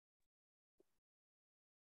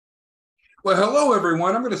Well, hello,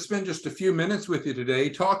 everyone. I'm going to spend just a few minutes with you today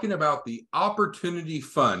talking about the Opportunity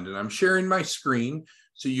Fund, and I'm sharing my screen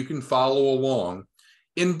so you can follow along.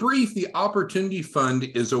 In brief, the Opportunity Fund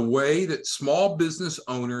is a way that small business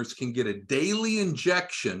owners can get a daily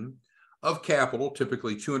injection of capital,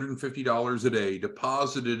 typically $250 a day,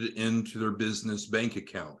 deposited into their business bank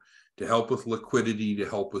account to help with liquidity, to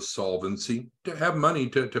help with solvency, to have money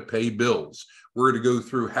to pay bills. We're going to go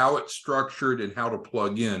through how it's structured and how to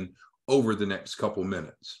plug in over the next couple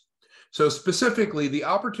minutes. So specifically, the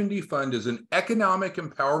Opportunity Fund is an economic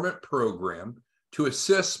empowerment program to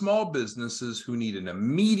assist small businesses who need an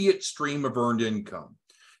immediate stream of earned income.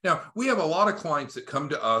 Now, we have a lot of clients that come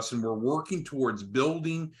to us and we're working towards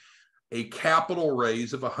building a capital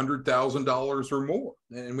raise of $100,000 or more.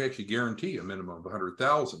 And we actually guarantee a minimum of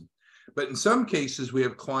 $100,000. But in some cases, we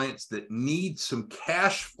have clients that need some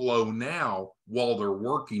cash flow now while they're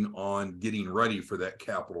working on getting ready for that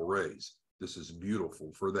capital raise. This is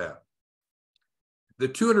beautiful for that. The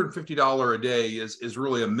 $250 a day is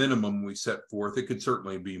really a minimum we set forth. It could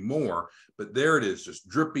certainly be more, but there it is, just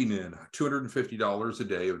dripping in $250 a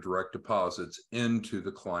day of direct deposits into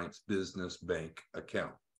the client's business bank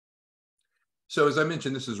account. So as I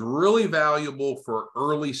mentioned, this is really valuable for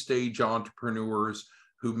early stage entrepreneurs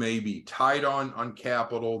who may be tight on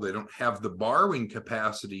capital. They don't have the borrowing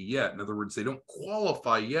capacity yet. In other words, they don't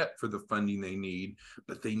qualify yet for the funding they need,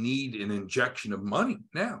 but they need an injection of money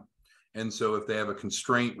now. And so if they have a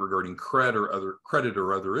constraint regarding credit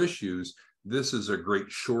or other issues, this is a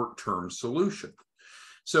great short-term solution.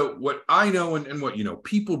 So what I know and what you know,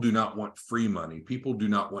 people do not want free money. People do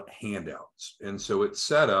not want handouts. And so it's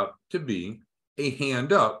set up to be a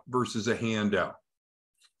hand up versus a handout.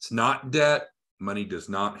 It's not debt. Money does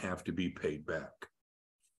not have to be paid back.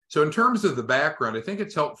 So in terms of the background, I think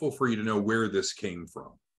it's helpful for you to know where this came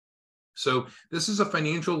from. So this is a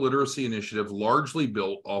financial literacy initiative largely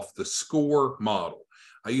built off the SCORE model.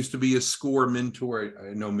 I used to be a SCORE mentor.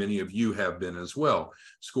 I know many of you have been as well.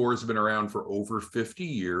 SCORE has been around for over 50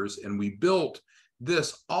 years, and we built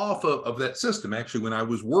this off of that system. Actually, when I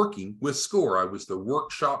was working with SCORE, I was the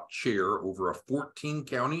workshop chair over a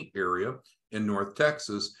 14-county area in North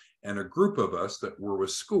Texas, and a group of us that were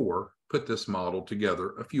with SCORE put this model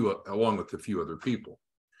together, along with a few other people.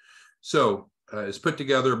 So it's put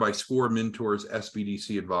together by SCORE mentors,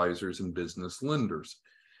 SBDC advisors, and business lenders.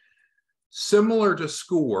 Similar to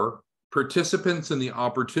SCORE, participants in the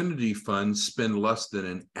Opportunity Fund spend less than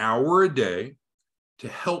an hour a day to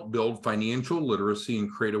help build financial literacy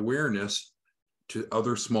and create awareness to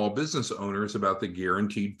other small business owners about the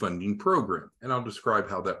guaranteed funding program. And I'll describe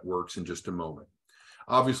how that works in just a moment.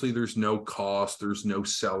 Obviously, there's no cost, there's no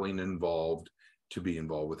selling involved to be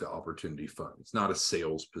involved with the Opportunity Fund. It's not a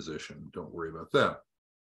sales position. Don't worry about that.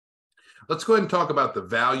 Let's go ahead and talk about the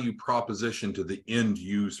value proposition to the end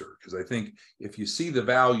user, because I think if you see the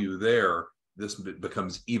value there, this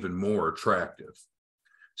becomes even more attractive.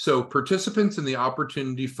 So participants in the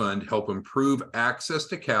Opportunity Fund help improve access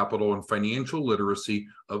to capital and financial literacy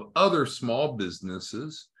of other small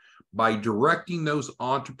businesses by directing those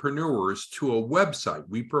entrepreneurs to a website.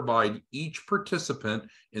 We provide each participant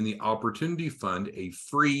in the Opportunity Fund a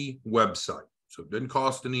free website. So it doesn't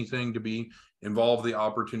cost anything to be involved in the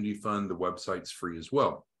Opportunity Fund. The website's free as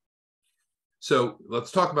well. So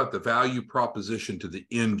let's talk about the value proposition to the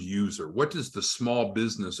end user. What does the small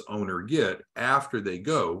business owner get after they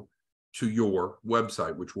go to your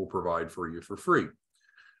website, which we'll provide for you for free?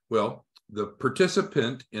 Well, the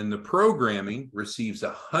participant in the programming receives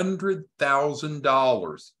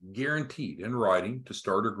 $100,000 guaranteed in writing to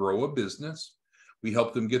start or grow a business. We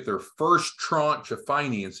help them get their first tranche of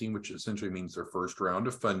financing, which essentially means their first round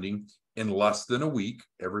of funding, in less than a week.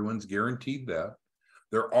 Everyone's guaranteed that.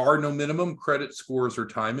 There are no minimum credit scores or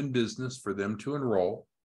time in business for them to enroll.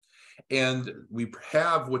 And we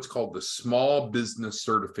have what's called the small business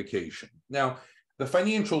certification. Now, the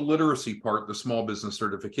financial literacy part, the small business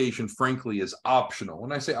certification, frankly, is optional.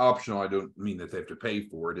 When I say optional, I don't mean that they have to pay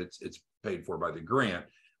for it. It's paid for by the grant.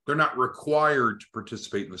 They're not required to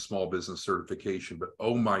participate in the small business certification, but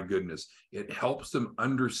oh my goodness, it helps them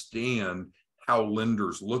understand how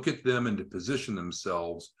lenders look at them and to position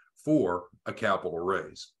themselves for a capital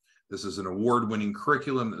raise. This is an award-winning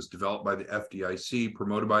curriculum that's developed by the FDIC,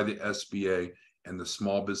 promoted by the SBA, and the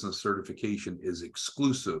small business certification is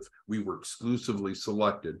exclusive. We were exclusively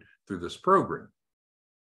selected through this program.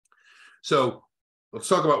 So let's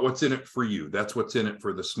talk about what's in it for you. That's what's in it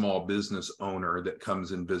for the small business owner that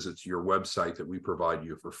comes and visits your website that we provide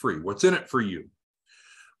you for free. What's in it for you?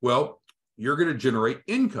 Well, you're going to generate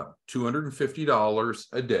income, $250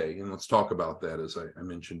 a day. And let's talk about that, as I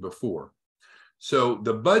mentioned before. So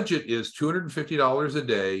the budget is $250 a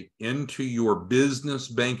day into your business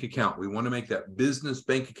bank account. We want to make that business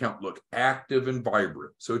bank account look active and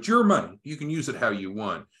vibrant. So it's your money. You can use it how you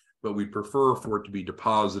want, but we prefer for it to be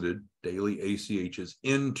deposited, daily ACHs,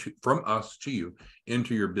 from us to you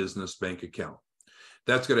into your business bank account.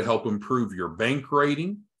 That's going to help improve your bank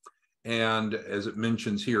rating. And as it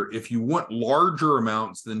mentions here, if you want larger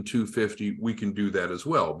amounts than $250, we can do that as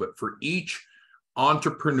well. But for each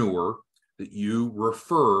entrepreneur that you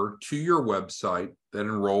refer to your website that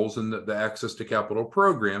enrolls in the Access to Capital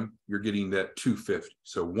program, you're getting that $250.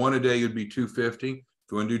 So one a day would be $250. If you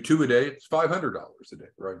want to do two a day, it's $500 a day,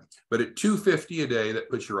 right? But at $250 a day, that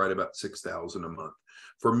puts you right about $6,000 a month.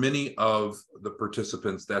 For many of the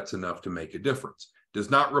participants, that's enough to make a difference. Does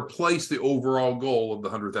not replace the overall goal of the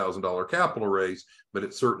 $100,000 capital raise, but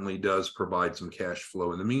it certainly does provide some cash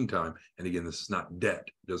flow in the meantime. And again, this is not debt.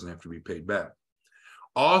 It doesn't have to be paid back.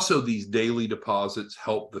 Also, these daily deposits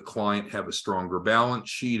help the client have a stronger balance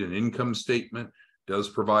sheet and income statement. Does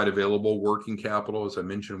provide available working capital, as I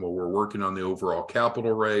mentioned, while we're working on the overall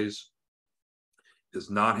capital raise. Does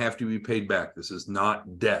not have to be paid back. This is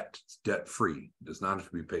not debt. It's debt-free. It does not have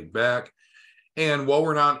to be paid back. And while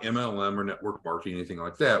we're not MLM or network marketing, anything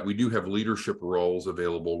like that, we do have leadership roles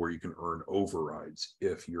available where you can earn overrides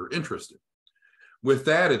if you're interested. With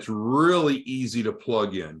that, it's really easy to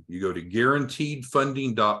plug in. You go to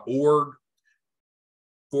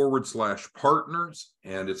guaranteedfunding.org/partners,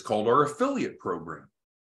 and it's called our affiliate program.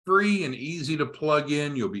 Free and easy to plug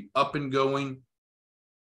in. You'll be up and going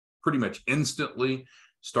pretty much instantly.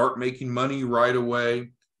 Start making money right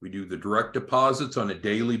away. We do the direct deposits on a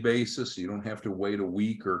daily basis, so you don't have to wait a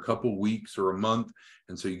week or a couple weeks or a month.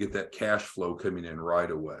 And so you get that cash flow coming in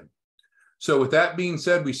right away. So with that being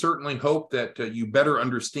said, we certainly hope that you better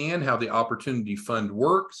understand how the Opportunity Fund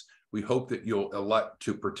works. We hope that you'll elect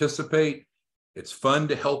to participate. It's fun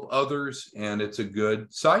to help others, and it's a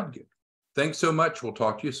good side gig. Thanks so much. We'll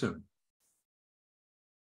talk to you soon.